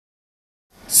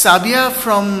Sabia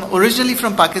originally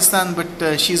from Pakistan,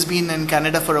 but she's been in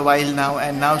Canada for a while now,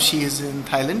 and now she is in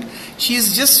Thailand.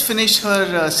 She's just finished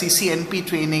her CCNP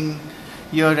training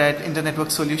here at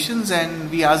Internetwork Solutions, and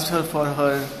we asked her for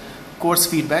her course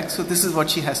feedback. So this is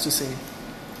what she has to say.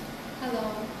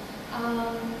 Hello,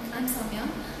 I'm Sabia.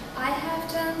 I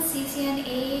have done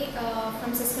CCNA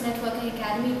from Cisco Networking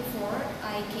Academy before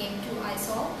I came to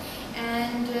ISOL.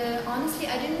 And honestly,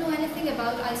 I didn't know anything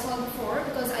about ISOL before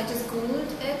because I just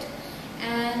Googled it.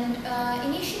 And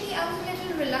initially, I was a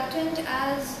little reluctant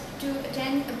as to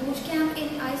attend a bootcamp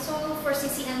in ISOL for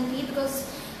CCNP because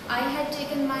I had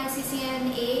taken my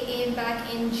CCNA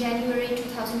back in January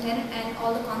 2010 and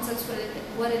all the concepts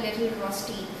were a little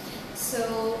rusty.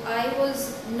 So I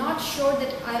was not sure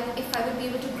that if I would be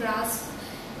able to grasp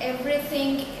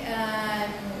everything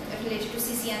related to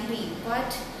CCNP.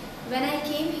 But when I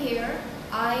came here,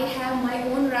 I have my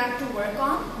own rack to work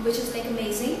on, which is like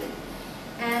amazing.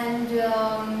 And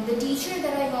the teacher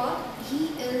that I got, he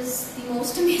is the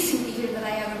most amazing teacher that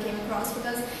I ever came across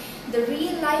because the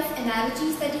real life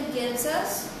analogies that he gives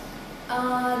us,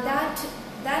 that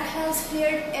has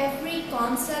cleared every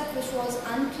concept which was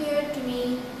unclear to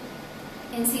me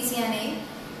in CCNA.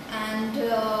 And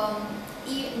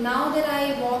now that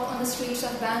I walk on the streets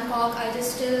of Bangkok, I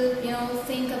just still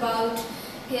think about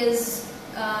his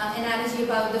analogy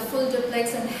about the full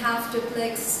duplex and half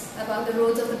duplex, about the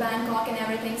roads of the Bangkok and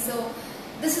everything. So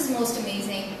this is most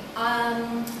amazing.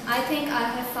 I think I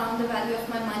have found the value of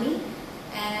my money,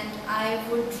 and I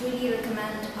would really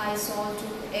recommend ISOL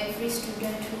to every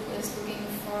student who is looking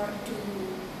to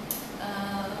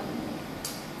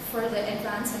further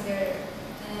advance their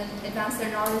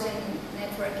knowledge in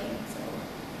networking. So,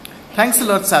 Thanks a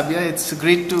lot, Sabia. It's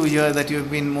great to hear that you've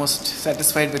been most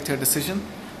satisfied with your decision.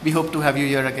 We hope to have you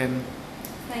here again.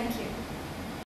 Thank you.